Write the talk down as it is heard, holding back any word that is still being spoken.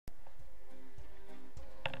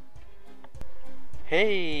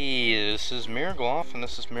Hey, this is Mirglof, and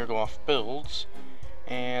this is Mirglof Builds.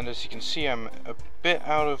 And as you can see, I'm a bit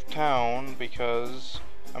out of town because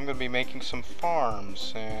I'm going to be making some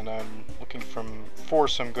farms, and I'm looking for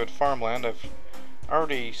some good farmland. I've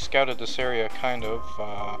already scouted this area kind of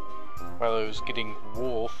while I was getting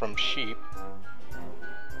wool from sheep,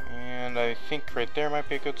 and I think right there might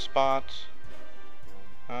be a good spot.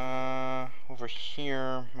 Over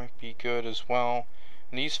here might be good as well.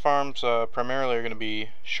 And these farms primarily are going to be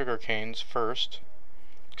sugar canes first,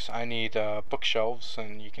 because I need bookshelves,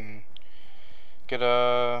 and you can get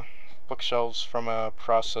bookshelves from a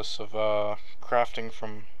process of crafting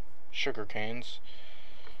from sugar canes.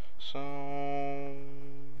 So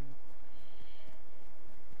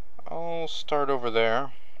I'll start over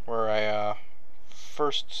there where I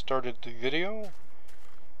first started the video,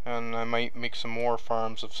 and I might make some more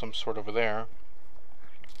farms of some sort over there.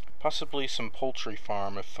 Possibly some poultry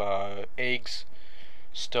farm if eggs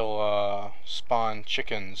still spawn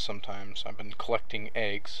chickens sometimes. I've been collecting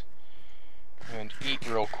eggs. And eat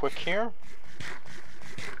real quick here.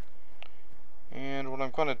 And what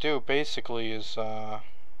I'm going to do basically is I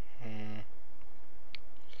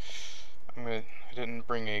didn't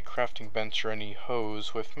bring a crafting bench or any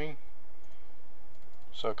hose with me,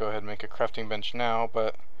 so I'll go ahead and make a crafting bench now.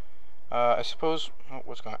 But I suppose,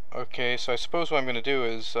 okay, so I suppose what I'm going to do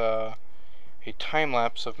is a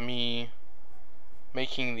time-lapse of me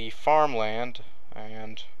making the farmland,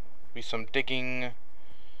 and be some digging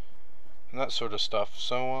and that sort of stuff,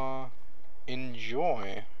 so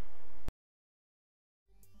enjoy.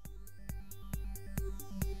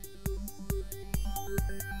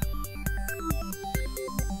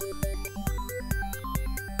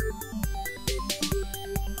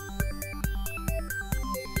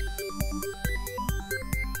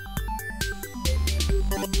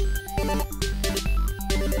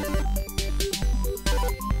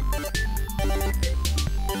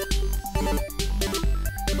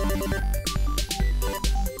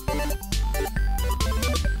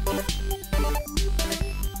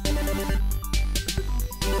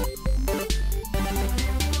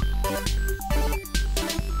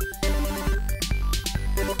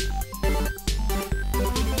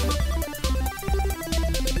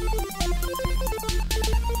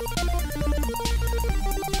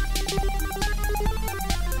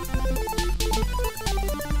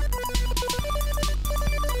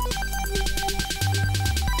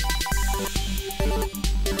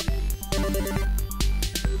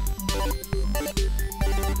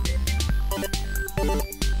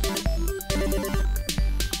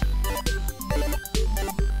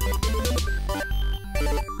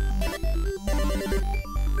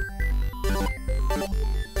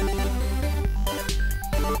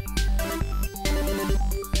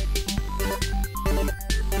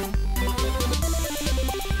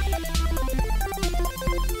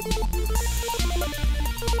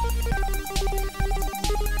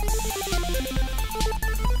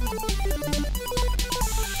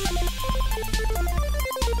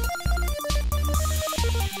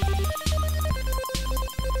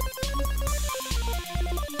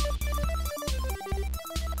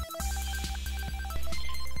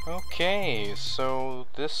 Okay, so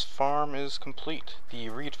this farm is complete. The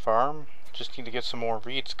reed farm. Just need to get some more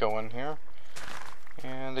reeds going here.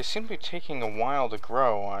 And they seem to be taking a while to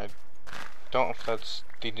grow. I don't know if that's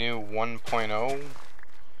the new 1.0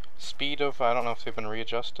 speed of, I don't know if they've been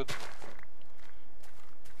readjusted.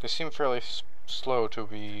 They seem fairly slow to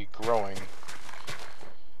be growing.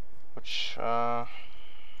 Which, I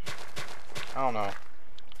don't know.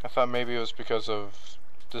 I thought maybe it was because of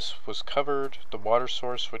this was covered, the water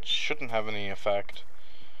source, which shouldn't have any effect.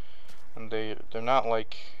 And they're not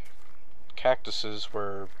like cactuses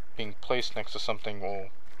where being placed next to something will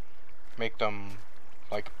make them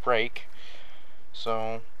like break.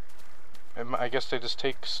 So I guess they just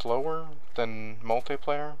take slower than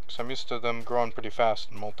multiplayer, because I'm used to them growing pretty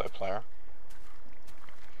fast in multiplayer.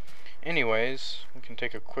 Anyways, we can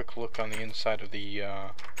take a quick look on the inside of the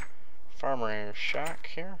farmer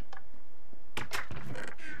shack here.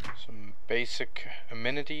 Some basic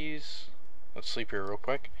amenities. Let's sleep here real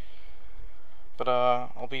quick. But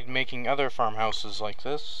I'll be making other farmhouses like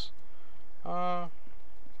this. I'm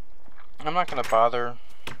not gonna bother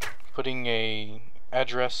putting a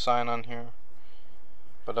address sign on here.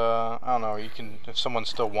 But I don't know, you can, if someone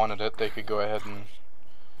still wanted it, they could go ahead and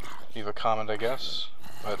leave a comment, I guess.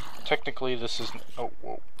 But technically this is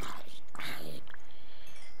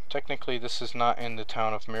technically this is not in the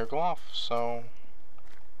town of Mirglof, so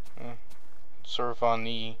sort of on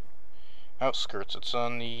the outskirts. It's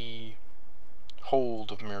on the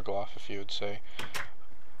hold of Mirglof, if you would say.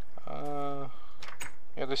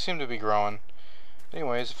 Yeah, they seem to be growing.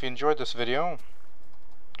 Anyways, if you enjoyed this video,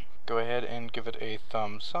 go ahead and give it a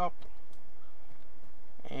thumbs up.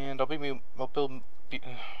 And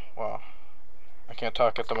well, I can't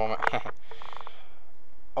talk at the moment.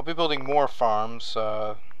 I'll be building more farms,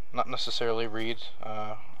 not necessarily reed.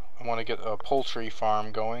 I want to get a poultry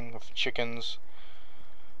farm going with chickens,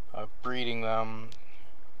 breeding them,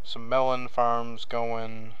 some melon farms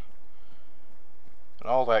going, and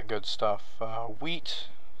all that good stuff. Wheat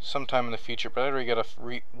sometime in the future, but I already got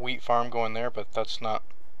a wheat farm going there, but that's not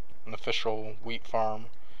an official wheat farm.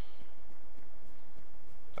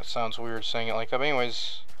 That sounds weird saying it like that, but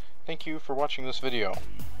anyways, thank you for watching this video.